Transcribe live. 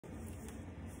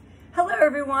Hello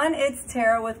everyone, it's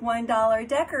Tara with $1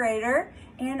 Decorator,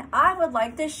 and I would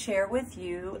like to share with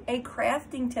you a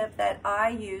crafting tip that I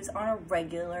use on a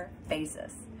regular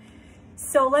basis.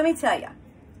 So let me tell you,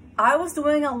 I was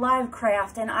doing a live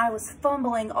craft and I was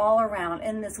fumbling all around,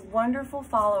 and this wonderful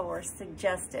follower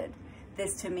suggested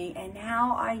this to me, and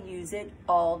now I use it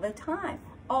all the time.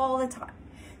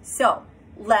 So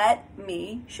let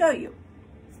me show you.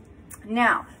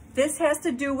 Now, this has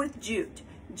to do with jute.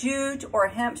 Jute or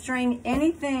hemp string,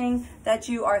 anything that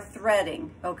you are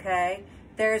threading, okay?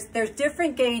 There's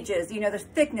different gauges, you know, there's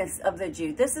thickness of the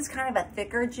jute. This is kind of a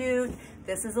thicker jute.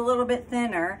 This is a little bit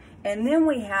thinner. And then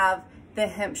we have the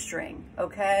hemp string,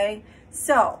 okay?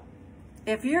 So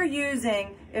if you're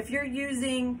using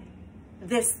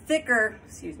this thicker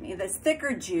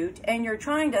jute and you're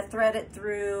trying to thread it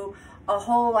through a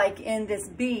hole like in this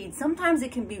bead, sometimes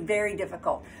it can be very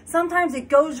difficult. Sometimes it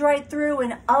goes right through,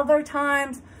 and other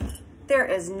times there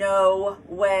is no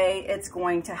way it's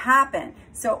going to happen.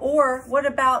 So, or what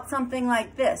about something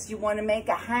like this? You want to make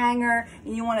a hanger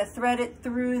and you want to thread it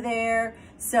through there.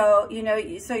 So, you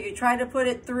know, so you try to put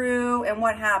it through, and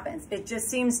what happens? It just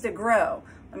seems to grow.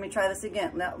 Let me try this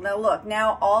again. Now look,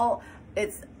 now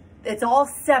it's all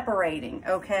separating,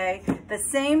 okay? The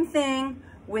same thing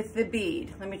with the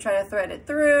bead. Let me try to thread it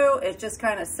through. It's just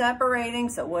kind of separating.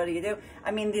 So what do?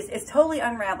 I mean, it's totally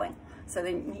unraveling. So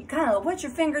then you kind of put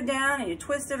your finger down and you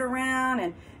twist it around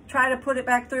and try to put it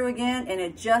back through again, and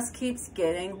it just keeps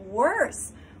getting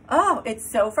worse. Oh, it's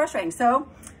so frustrating. So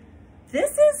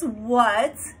this is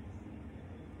what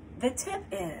the tip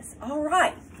is. All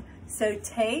right. So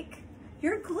take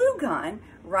your glue gun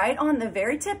right on the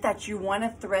very tip that you want to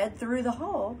thread through the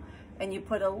hole, and you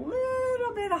put a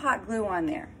little bit of hot glue on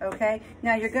there, okay?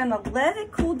 Now you're gonna let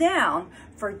it cool down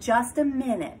for just a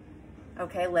minute,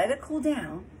 okay? Let it cool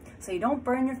down so you don't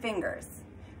burn your fingers.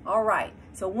 All right,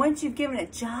 so once you've given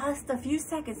it just a few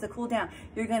seconds to cool down,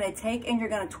 you're gonna take and you're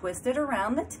gonna twist it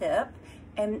around the tip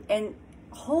and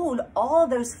hold all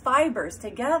those fibers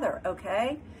together,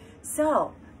 okay?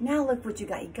 So now look what you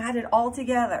got it all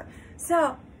together.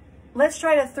 So let's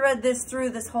try to thread this through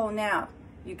this hole now.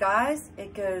 You guys,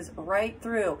 it goes right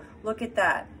through. Look at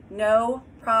that. No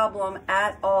problem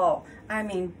at all. I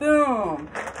mean, boom,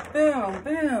 boom,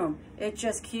 boom. It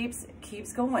just keeps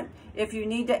going. If you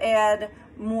need to add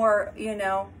more, you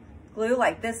know, glue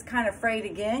like this kind of frayed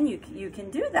again, you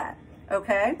can do that,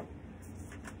 okay?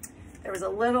 There was a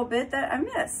little bit that I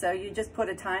missed, so you just put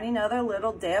a tiny another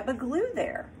little dab of glue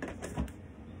there.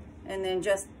 And then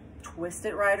just twist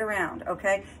it right around,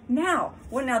 okay? Now,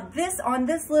 this on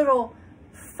this little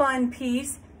fun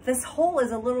piece, this hole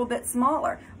is a little bit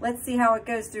smaller. Let's see how it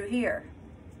goes through here.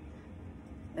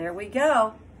 There we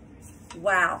go.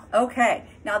 Wow, okay.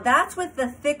 Now that's with the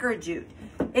thicker jute.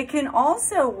 It can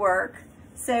also work,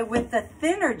 say, with the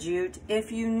thinner jute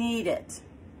if you need it.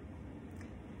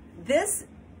 These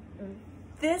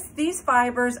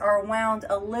fibers are wound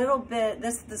a little bit,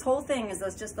 this whole thing is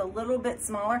just a little bit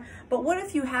smaller, but what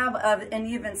if you have an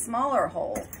even smaller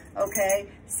hole, okay?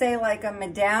 Say like a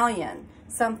medallion,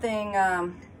 something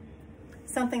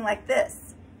like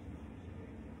this.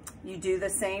 You do the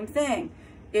same thing.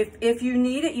 If you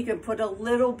need it, you can put a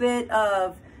little bit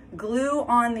of glue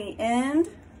on the end.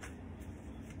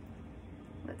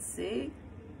 Let's see.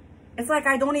 It's like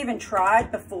I don't even try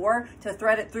before to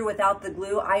thread it through without the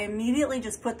glue. I immediately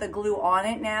just put the glue on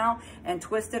it now and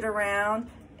twist it around,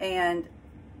 and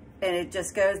it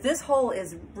just goes. This hole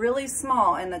is really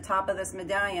small in the top of this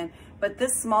medallion, but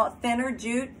this small, thinner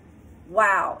jute,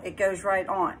 wow, it goes right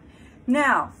on.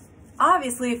 Now,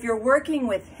 obviously, if you're working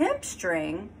with hemp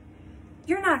string,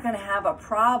 you're not going to have a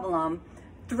problem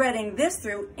threading this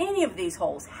through any of these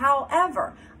holes.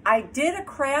 However, I did a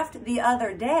craft the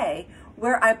other day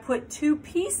where I put two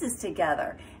pieces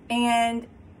together and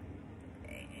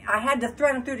I had to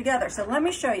thread them through together. So let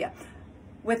me show you.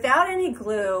 Without any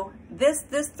glue, this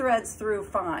threads through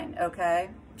fine,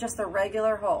 okay? Just a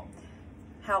regular hole.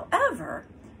 However,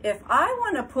 if I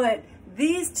want to put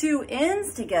these two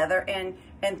ends together and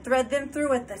thread them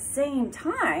through at the same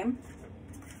time,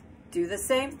 do the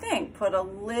same thing. Put a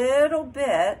little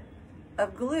bit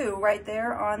of glue right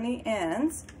there on the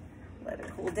ends. Let it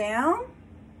cool down.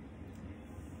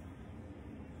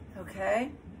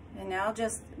 Okay, and now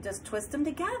just twist them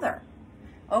together.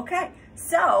 Okay,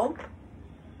 so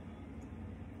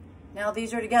now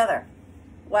these are together.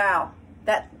 Wow,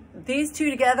 these two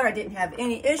together, I didn't have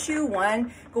any issue,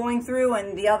 one going through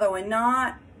and the other one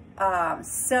not.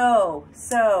 So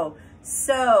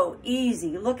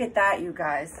easy. Look at that, you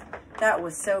guys. That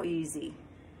was so easy.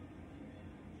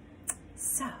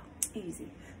 So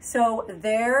easy. So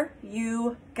there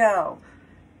you go.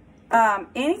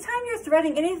 Anytime you're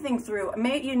threading anything through,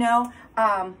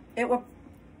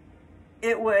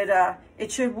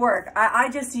 it should work. I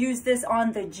just use this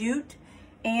on the jute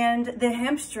and the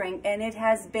hemp string, and it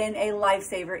has been a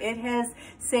lifesaver. It has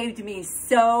saved me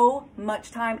so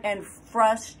much time and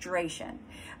frustration.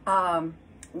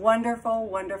 Wonderful,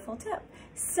 wonderful tip.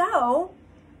 So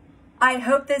I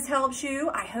hope this helps you.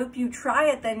 I hope you try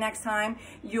it the next time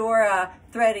you're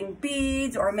threading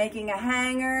beads or making a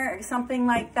hanger or something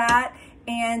like that.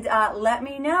 And let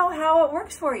me know how it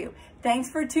works for you. Thanks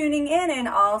for tuning in, and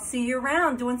I'll see you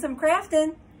around doing some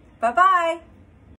crafting. Bye-bye.